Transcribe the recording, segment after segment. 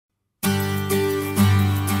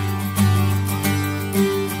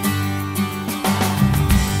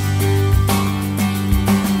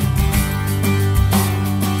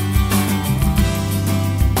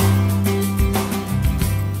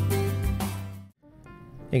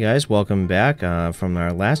Hey guys, welcome back. From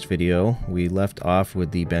our last video, we left off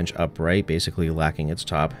with the bench upright, basically lacking its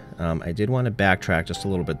top. I did want to backtrack just a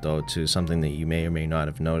little bit though to something that you may or may not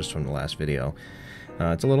have noticed from the last video.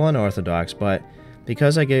 It's a little unorthodox, but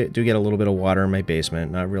because I do get a little bit of water in my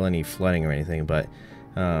basement, not really any flooding or anything, but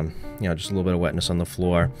just a little bit of wetness on the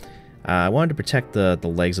floor, I wanted to protect the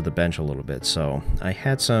legs of the bench a little bit. So I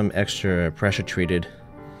had some extra pressure treated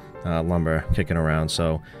lumber kicking around,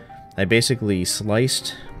 so I basically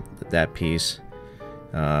sliced that piece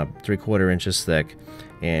 3/4 inches thick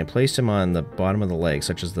and placed him on the bottom of the leg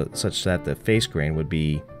such that the face grain would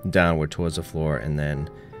be downward towards the floor, and then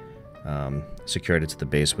secured it to the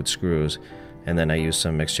base with screws, and then I used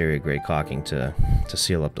some exterior grade caulking to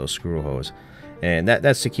seal up those screw holes, and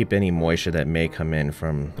that's to keep any moisture that may come in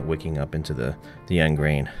from wicking up into the end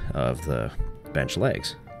grain of the bench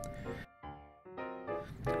legs.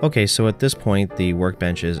 Okay, so at this point the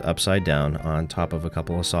workbench is upside down on top of a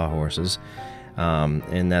couple of sawhorses,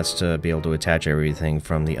 and that's to be able to attach everything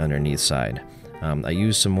from the underneath side. I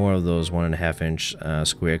used some more of those 1.5 inch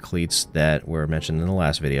square cleats that were mentioned in the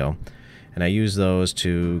last video, and I used those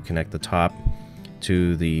to connect the top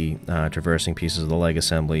to the traversing pieces of the leg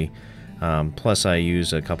assembly. Plus I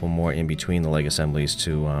used a couple more in between the leg assemblies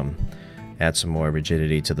to add some more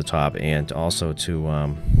rigidity to the top, and also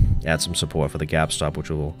to add some support for the gap stop,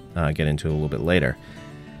 which we'll get into a little bit later.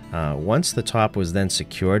 Once the top was then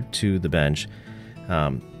secured to the bench,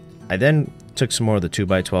 I then took some more of the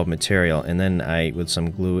 2x12 material, and then I, with some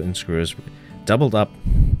glue and screws, doubled up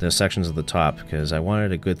the sections of the top, because I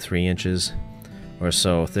wanted a good 3 inches or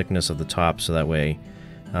so thickness of the top, so that way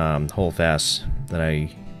hole fasts that I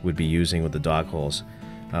would be using with the dog holes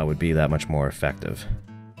would be that much more effective.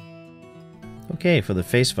 Okay, for the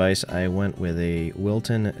face vise, I went with a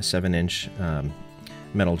Wilton 7-inch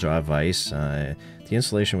metal jaw vise. The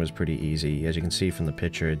installation was pretty easy. As you can see from the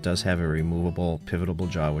picture, it does have a removable, pivotable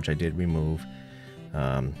jaw, which I did remove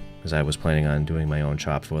because I was planning on doing my own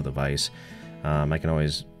chop for the vise. I can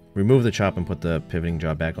always remove the chop and put the pivoting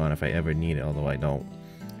jaw back on if I ever need it, although I don't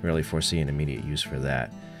really foresee an immediate use for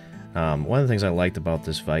that. One of the things I liked about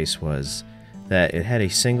this vise was that it had a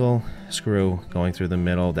single screw going through the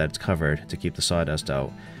middle that's covered to keep the sawdust out,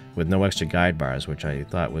 with no extra guide bars, which I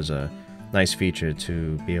thought was a nice feature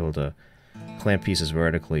to be able to clamp pieces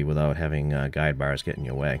vertically without having guide bars get in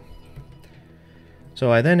your way. So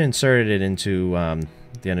I then inserted it into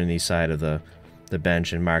the underneath side of the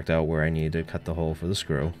bench and marked out where I needed to cut the hole for the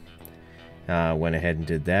screw. Went ahead and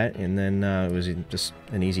did that, and then it was just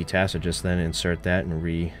an easy task to just then insert that and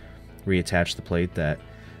reattach the plate that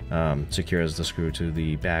secures the screw to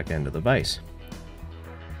the back end of the vise.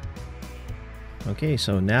 Okay,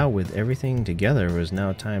 so now with everything together, it was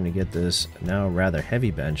now time to get this now rather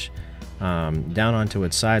heavy bench down onto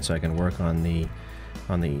its side so I can work on the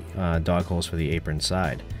dog holes for the apron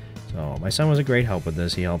side. So my son was a great help with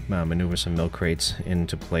this. He helped maneuver some milk crates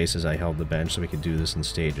into place as I held the bench, so we could do this in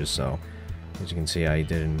stages. So as you can see, I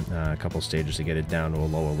did in a couple stages to get it down to a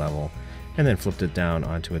lower level, and then flipped it down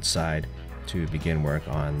onto its side to begin work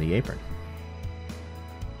on the apron.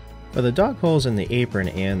 For the dog holes in the apron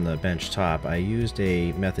and the bench top, I used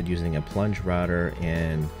a method using a plunge router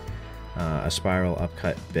and a spiral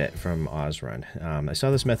upcut bit from Osrun. I saw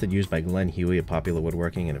this method used by Glenn Huey of Popular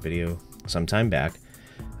Woodworking in a video some time back.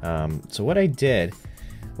 So what I did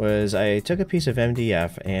was I took a piece of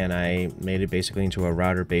MDF and I made it basically into a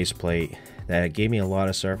router base plate that gave me a lot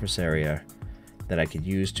of surface area that I could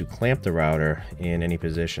use to clamp the router in any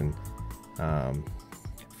position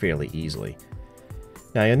fairly easily.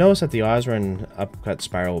 Now you'll notice that the Osrun upcut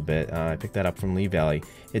spiral bit, I picked that up from Lee Valley,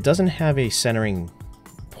 it doesn't have a centering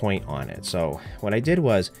point on it. So what I did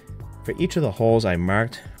was, for each of the holes I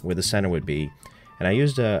marked where the center would be, and I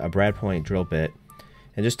used a brad point drill bit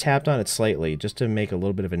and just tapped on it slightly just to make a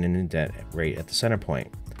little bit of an indent right at the center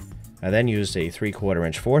point. I then used a 3/4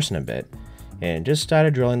 inch Forstner bit and just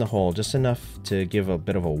started drilling the hole just enough to give a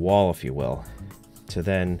bit of a wall, if you will, to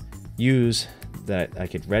then use that I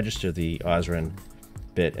could register the Osrun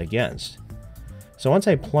bit against. So once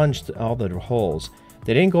I plunged all the holes,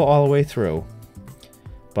 they didn't go all the way through,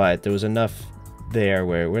 but there was enough there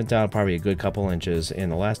where it went down probably a good couple inches. In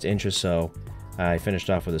the last inch or so, I finished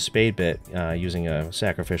off with a spade bit using a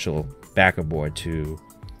sacrificial backer board to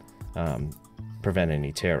prevent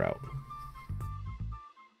any tear out.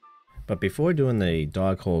 But before doing the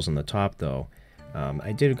dog holes in the top though,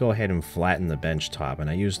 I did go ahead and flatten the bench top, and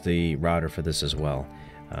I used the router for this as well.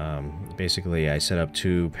 Basically I set up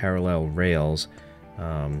 2 parallel rails,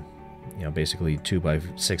 basically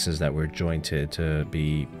 2x6s that were jointed to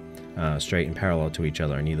be straight and parallel to each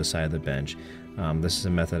other on either side of the bench. This is a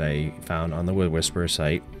method I found on the Wood Whisperer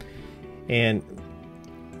site, and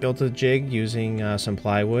built a jig using some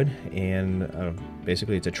plywood, and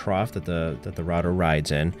basically it's a trough that the router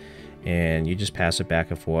rides in, and you just pass it back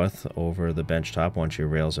and forth over the bench top once your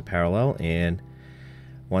rails are parallel, and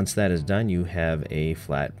once that is done, you have a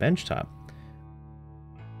flat bench top.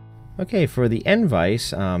 Okay, for the end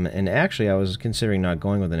vise, and actually I was considering not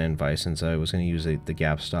going with an end vise since I was going to use the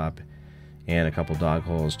gap stop and a couple dog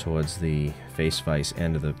holes towards the face vise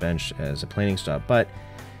end of the bench as a planing stop, but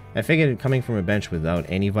I figured coming from a bench without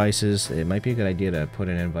any vices, it might be a good idea to put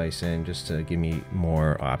an end vise in just to give me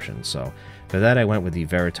more options. So for that I went with the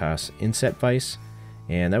Veritas inset vise,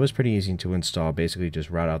 and that was pretty easy to install. Basically just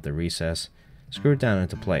route out the recess, screw it down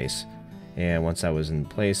into place, and once that was in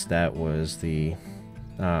place, that was the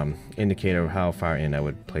indicator of how far in I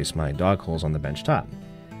would place my dog holes on the bench top.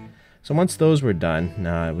 So once those were done,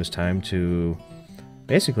 it was time to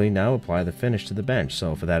basically now apply the finish to the bench.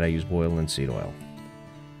 So for that I used boiled linseed oil.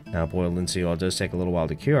 Now boiled linseed oil does take a little while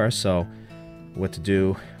to cure, so what to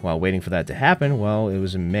do while waiting for that to happen? Well, it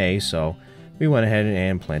was in May, so we went ahead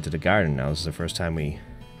and planted a garden. Now this is the first time we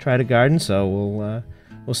tried a garden, so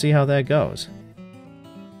we'll see how that goes.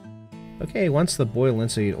 Okay, once the boiled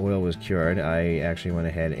linseed oil was cured, I actually went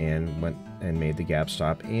ahead and made the gap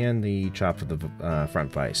stop and the chop for the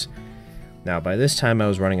front vise. Now by this time I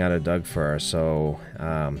was running out of Doug fir, so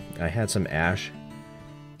I had some ash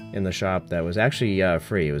in the shop that was actually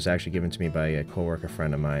free. It was actually given to me by a co-worker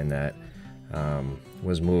friend of mine that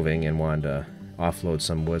was moving and wanted to offload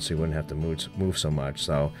some wood so he wouldn't have to move so much.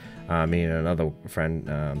 So me and another friend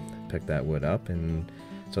picked that wood up, and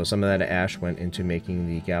so some of that ash went into making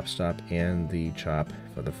the gap stop and the chop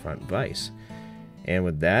for the front vise. And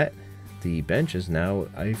with that, the bench is now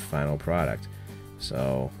a final product.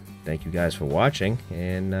 So thank you guys for watching,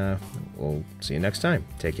 and we'll see you next time.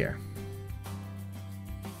 Take care.